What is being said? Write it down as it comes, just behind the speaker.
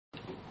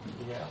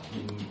Yeah, I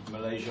mean,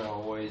 Malaysia are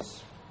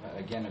always,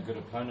 again, a good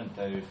opponent.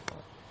 They've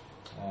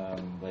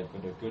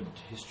got a good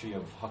history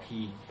of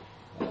hockey,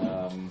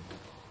 and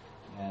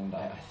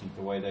I think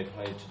the way they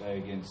played today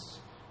against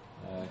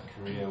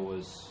Korea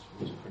was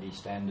pretty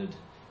standard.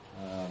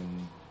 I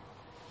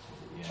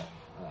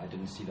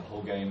didn't see the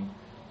whole game.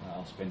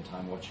 I'll spend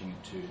time watching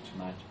it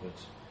tonight,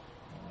 but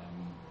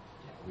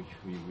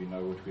we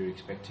know what we're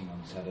expecting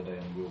on Saturday,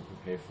 and we'll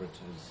prepare for it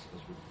as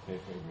we prepare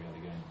for every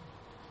other game.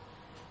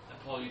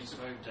 Paul, you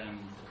described the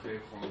Korea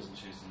performance on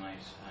Tuesday night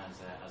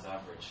as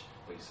average,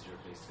 but you said you were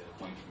pleased to get a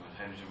point from it.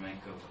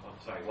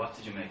 What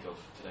did you make of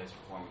today's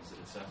performance? Did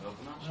it step up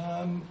a notch?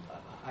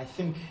 I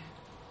think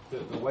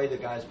the way the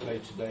guys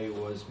played today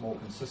was more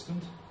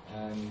consistent,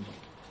 and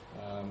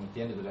at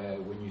the end of the day,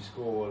 when you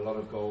score a lot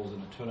of goals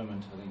in a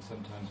tournament, I think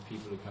sometimes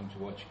people who come to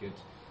watch get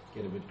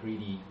a bit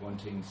greedy,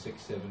 wanting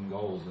 6-7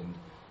 goals, and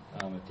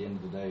at the end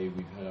of the day,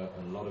 we've had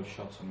a lot of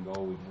shots on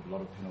goal, we've had a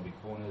lot of penalty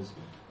corners,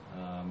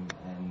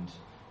 and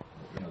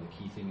the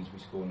key thing is we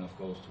score enough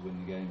goals to win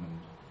the game, and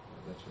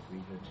that's what we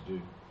had to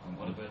do.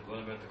 What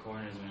about the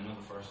corners? I mean,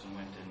 another first one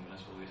went in, but I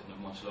suppose we didn't have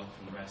much luck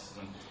from the rest of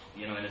them.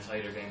 In a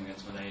tighter game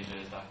against Malaysia,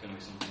 is that going to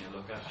be something you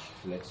look at?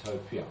 Let's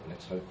hope.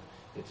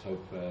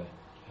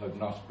 Hope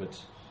not.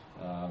 But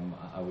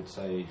I would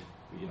say,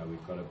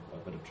 we've got a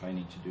bit of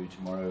training to do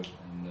tomorrow,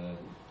 and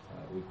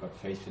we've got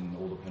faith in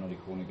all the penalty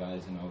corner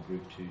guys in our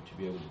group to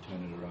be able to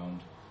turn it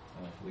around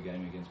for the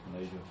game against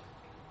Malaysia.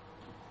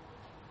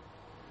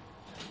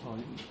 Well,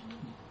 you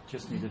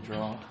just need a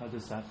draw. How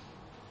does that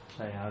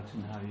play out,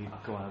 and how you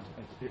go out?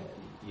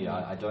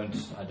 I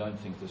don't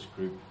think this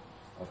group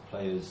of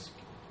players,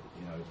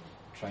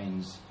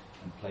 trains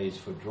and plays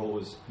for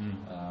draws.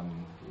 To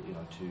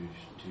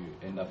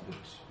end up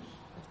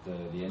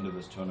at the end of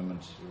this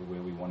tournament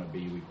where we want to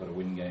be, we've got to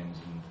win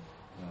games, and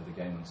the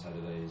game on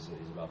Saturday is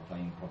about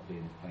playing properly,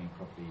 and if playing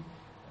properly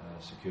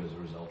secures a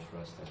result for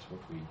us, that's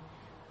what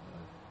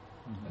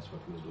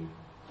we'll do.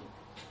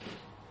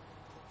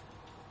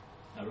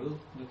 Arul,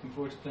 looking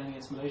forward to playing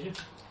against Malaysia?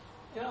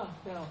 Yeah.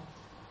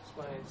 It's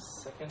my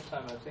second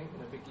time, I think,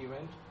 in a big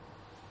event.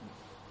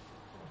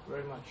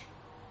 Very much.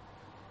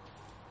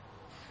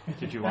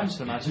 Did you watch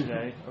the match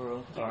today,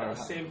 Arul?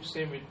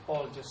 Same with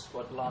Paul. Just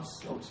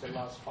last 5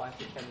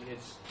 to 10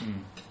 minutes.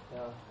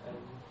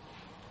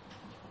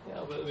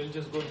 We'll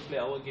just go and play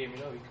our game.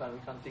 We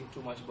can't think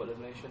too much about the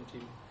Malaysian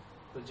team.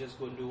 We'll just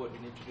go and do what we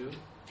need to do.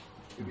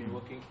 We've been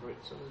working for it,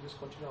 so we'll just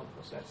continue our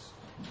process.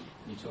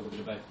 You talk a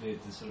bit about the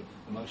sort of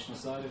emotional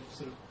side of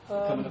sort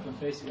of coming up and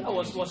facing it.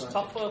 It was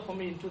tougher for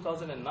me in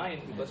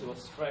 2009 because it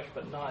was fresh,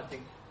 but now I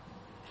think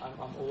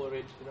I'm over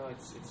it.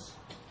 It's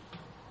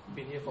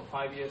been here for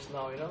 5 years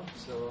now.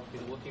 So I've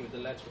been working with the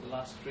lads for the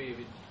last 3,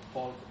 with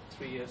Paul for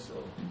 3 years.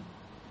 So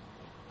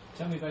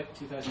tell me about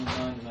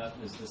 2009, and that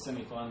was the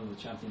semi-final of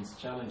the Champions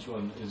Challenge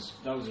one.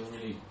 That was a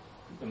really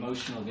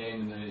emotional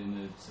game in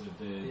the sort of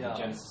the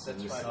genesis of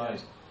the side.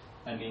 Yeah.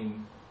 I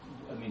mean,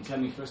 tell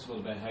me first of all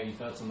about how you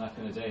felt on that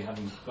kind of day,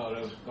 having got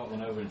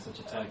one over in such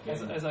a tight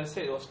game. As I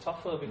said, it was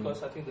tougher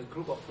because I think the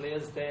group of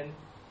players then,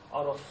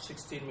 out of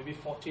 16, maybe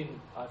 14,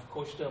 I've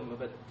coached them,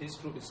 but this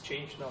group is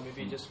changed now.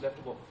 Maybe just left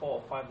about 4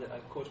 or 5 that I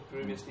coached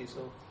previously.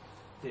 So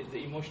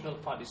the emotional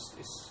part is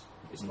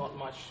not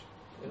much,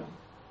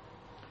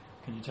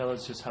 Can you tell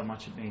us just how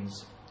much it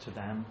means to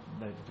them?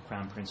 The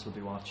Crown Prince will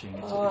be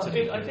watching.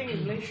 I think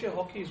in Malaysia,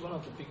 hockey is one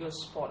of the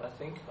biggest sport, I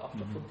think,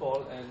 after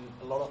football, and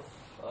a lot of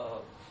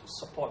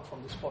support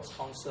from the Sports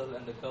Council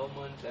and the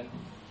government, and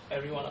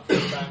everyone are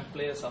full-time,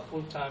 players are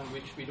full-time,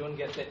 which we don't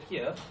get that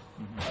here.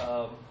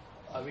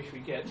 I wish we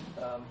get.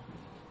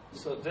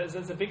 So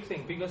there's a big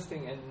thing, biggest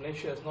thing, and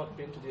Malaysia has not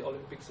been to the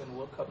Olympics and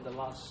World Cup in the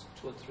last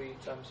 2 or 3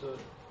 times, so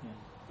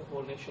the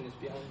whole nation is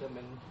behind them.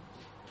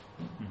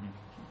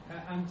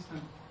 And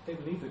they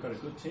believe they've got a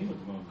good team at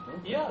the moment,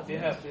 don't they? Yeah, they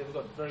have. They've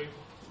got very,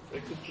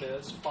 very good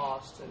players,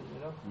 fast and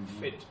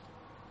fit.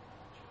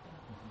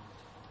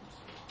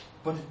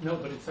 But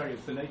it's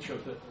the nature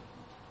of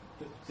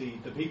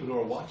the people who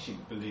are watching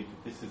believe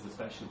that this is a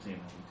special team,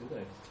 do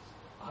they?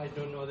 I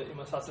don't know that. You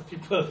must ask the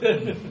people. Is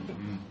there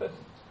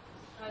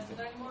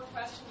any more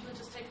questions? We'll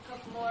just take a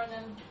couple more and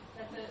then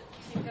let the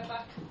team get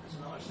back. There's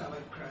an large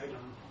sellout crowd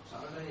on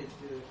Saturday.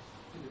 Did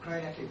the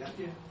crowd actually lift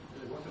you?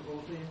 Did it worth the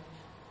goal for you?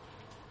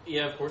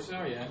 Yeah, of course they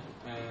are, yeah.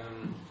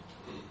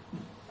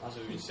 As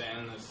we were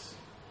saying,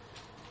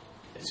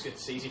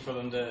 it's easy for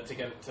them to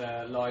get it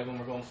loud when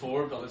we're going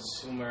forward, but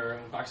when we're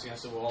backs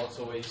against the wall, it's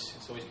always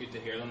good to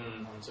hear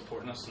them and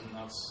supporting us, and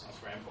that's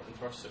very important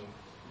for us. So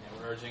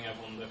we're urging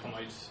everyone to come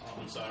out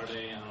on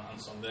Saturday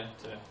and Sunday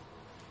to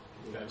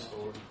move us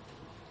forward.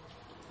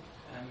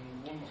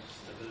 One more, a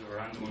bit of a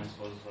random one, I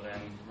suppose, but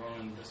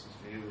Ronan, this was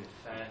for you.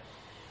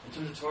 In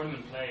terms of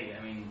tournament play,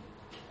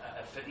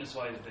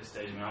 fitness-wise at this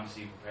stage,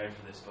 obviously you prepared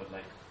for this, but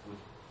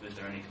is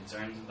there any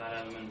concerns with that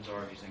element,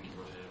 or do you think you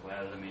wrote it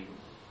well?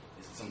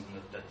 Is it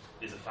something that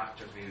is a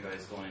factor for you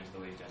guys going into the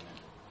weekend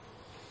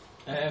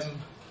now?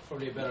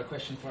 Probably a better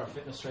question for our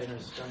fitness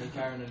trainers, Johnny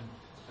Carron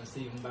and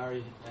Stephen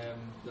Barry.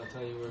 They'll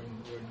tell you we're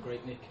in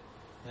great nick.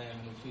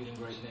 We're feeling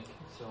great, Nick.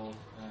 So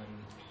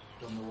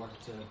done the work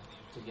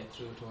to get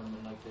through a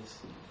tournament like this.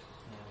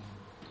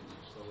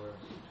 So we're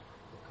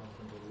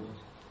confident that we will.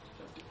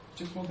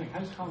 Just one thing,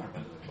 how's Conor, by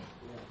the way?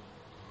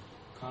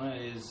 Conor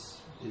is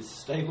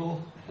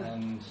stable,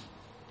 and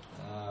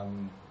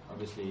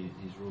obviously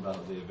he's ruled out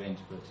of the event,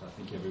 but I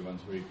think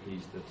everyone's very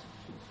pleased that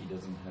he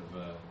doesn't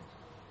have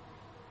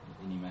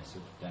any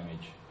massive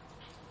damage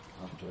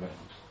after a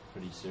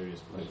pretty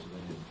serious blow to the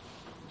head.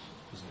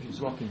 He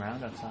was walking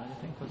around outside, I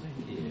think, was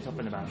he? He was up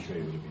and about. I'm sure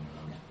he would have been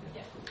around.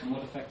 Yeah. And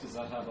what effect does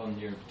that have on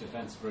your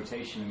defensive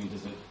rotation? I mean,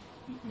 does it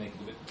make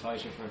it a bit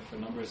tighter for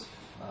numbers?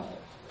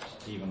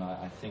 Stephen,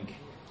 I think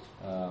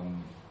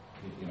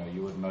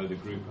you would know the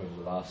group over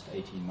the last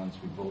 18 months.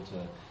 We built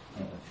a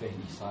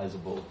fairly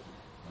sizable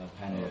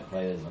panel of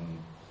players, and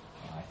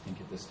I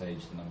think at this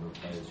stage the number of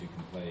players who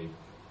can play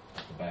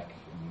at the back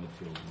in the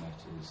midfield and that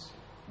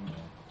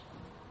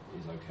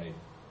is okay.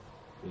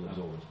 We'll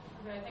absorb it.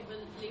 Okay, I think we'll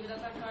leave it at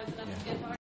that, guys. Let's get